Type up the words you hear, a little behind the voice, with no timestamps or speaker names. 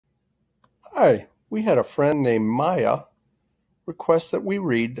Hi, we had a friend named Maya request that we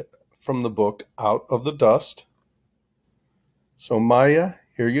read from the book Out of the Dust. So, Maya,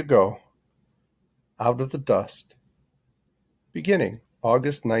 here you go. Out of the Dust. Beginning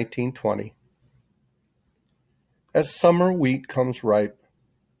August 1920. As summer wheat comes ripe,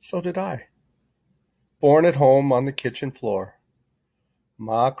 so did I. Born at home on the kitchen floor.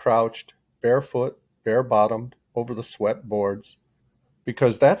 Ma crouched, barefoot, bare-bottomed, over the sweat boards,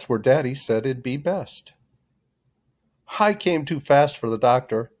 because that's where Daddy said it'd be best. I came too fast for the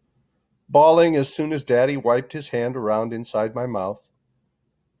doctor, bawling as soon as Daddy wiped his hand around inside my mouth.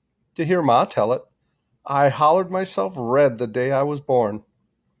 To hear Ma tell it, I hollered myself red the day I was born.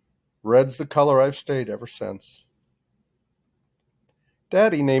 Red's the color I've stayed ever since.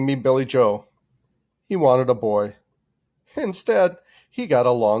 Daddy named me Billy Joe. He wanted a boy. Instead, he got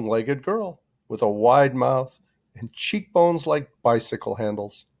a long-legged girl with a wide mouth and cheekbones like bicycle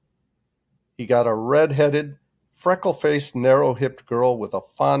handles. He got a red-headed, freckle-faced, narrow-hipped girl with a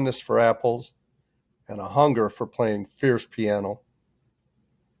fondness for apples and a hunger for playing fierce piano.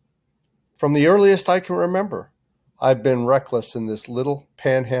 From the earliest I can remember, I've been reckless in this little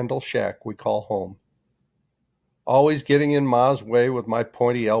panhandle shack we call home. Always getting in Ma's way with my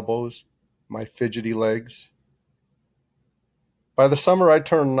pointy elbows, my fidgety legs. By the summer I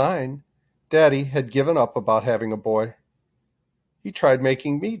turned 9, Daddy had given up about having a boy. He tried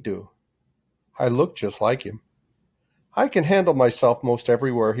making me do. I looked just like him. I can handle myself most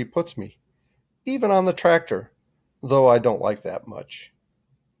everywhere he puts me, even on the tractor, though I don't like that much.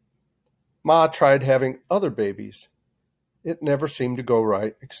 Ma tried having other babies. It never seemed to go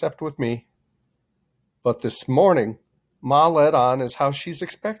right, except with me. But this morning, Ma let on as how she's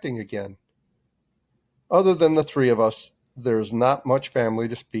expecting again. Other than the 3 of us, there's not much family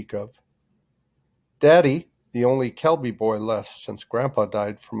to speak of. Daddy, the only Kelby boy left since Grandpa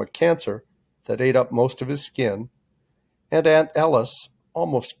died from a cancer that ate up most of his skin, and Aunt Ellis,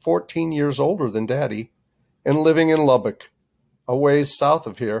 almost 14 years older than Daddy, and living in Lubbock, a ways south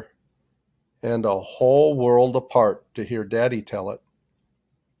of here, and a whole world apart to hear Daddy tell it.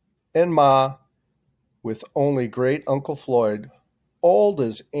 And Ma, with only great Uncle Floyd, old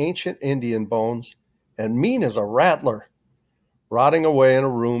as ancient Indian bones and mean as a rattler, rotting away in a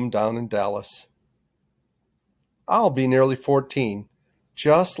room down in Dallas. I'll be nearly 14,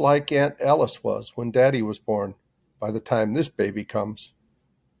 just like Aunt Ellis was when Daddy was born, by the time this baby comes.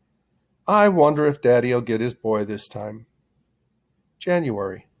 I wonder if Daddy'll get his boy this time.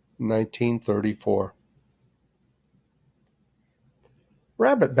 January 1934.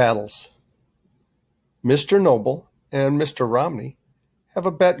 Rabbit battles. Mr. Noble and Mr. Romney have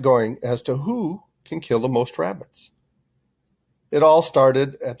a bet going as to who can kill the most rabbits. It all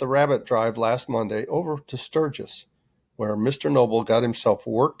started at the rabbit drive last Monday over to Sturgis, where Mr. Noble got himself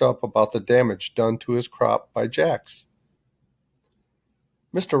worked up about the damage done to his crop by jacks.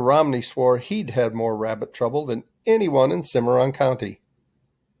 Mr. Romney swore he'd had more rabbit trouble than anyone in Cimarron County.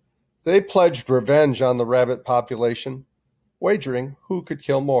 They pledged revenge on the rabbit population, wagering who could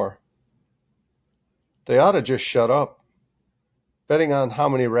kill more. They ought to just shut up, betting on how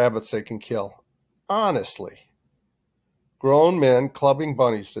many rabbits they can kill. Honestly. Grown men clubbing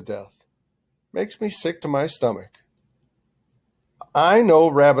bunnies to death. Makes me sick to my stomach. I know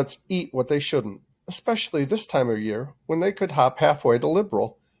rabbits eat what they shouldn't, especially this time of year when they could hop halfway to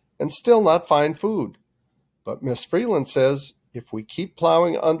Liberal and still not find food. But Miss Freeland says if we keep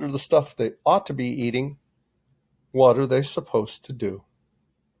plowing under the stuff they ought to be eating, what are they supposed to do?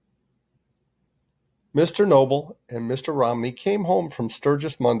 Mr. Noble and Mr. Romney came home from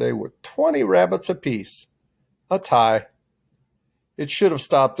Sturgis Monday with 20 rabbits apiece. A tie. It should have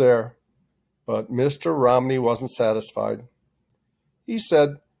stopped there, but Mr. Romney wasn't satisfied. He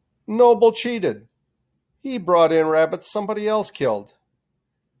said Noble cheated. He brought in rabbits somebody else killed.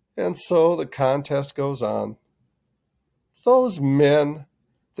 And so the contest goes on. Those men,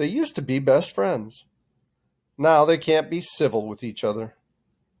 they used to be best friends. Now they can't be civil with each other.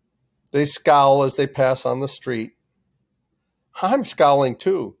 They scowl as they pass on the street. I'm scowling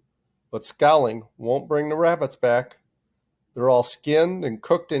too, but scowling won't bring the rabbits back. They're all skinned and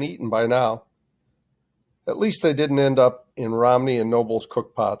cooked and eaten by now. At least they didn't end up in Romney and Noble's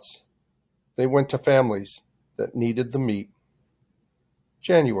cookpots. They went to families that needed the meat.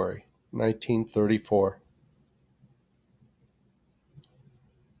 January 1934.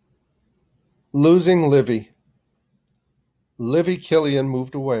 Losing Livy. Livy Killian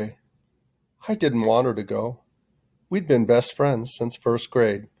moved away. I didn't want her to go. We'd been best friends since first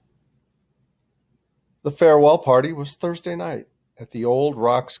grade. The farewell party was Thursday night at the old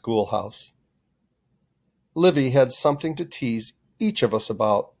rock schoolhouse. Livy had something to tease each of us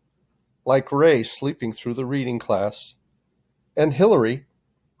about, like Ray sleeping through the reading class, and Hillary,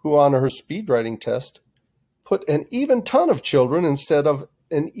 who on her speed writing test put an even ton of children instead of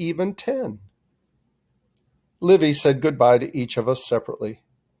an even 10. Livy said goodbye to each of us separately.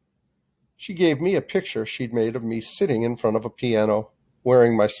 She gave me a picture she'd made of me sitting in front of a piano,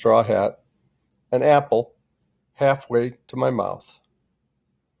 wearing my straw hat, an apple halfway to my mouth.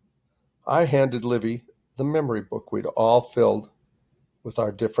 I handed Livy the memory book we'd all filled with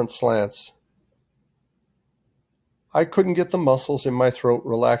our different slants. I couldn't get the muscles in my throat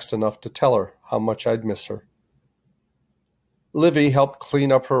relaxed enough to tell her how much I'd miss her. Livy helped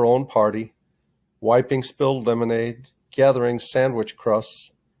clean up her own party, wiping spilled lemonade, gathering sandwich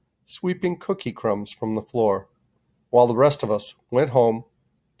crusts, sweeping cookie crumbs from the floor, while the rest of us went home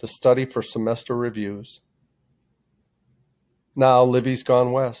to study for semester reviews. Now Livy's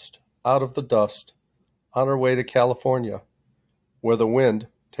gone west, out of the dust, on her way to California, where the wind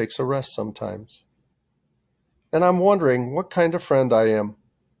takes a rest sometimes. And I'm wondering what kind of friend I am,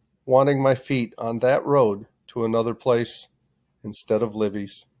 wanting my feet on that road to another place instead of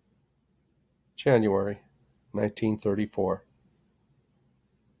Livy's. January 1934.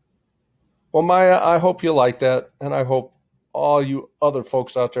 Well, Maya, I hope you like that, and I hope all you other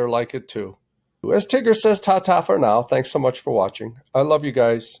folks out there like it too. As Tigger says, ta-ta for now. Thanks so much for watching. I love you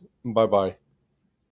guys. Bye-bye.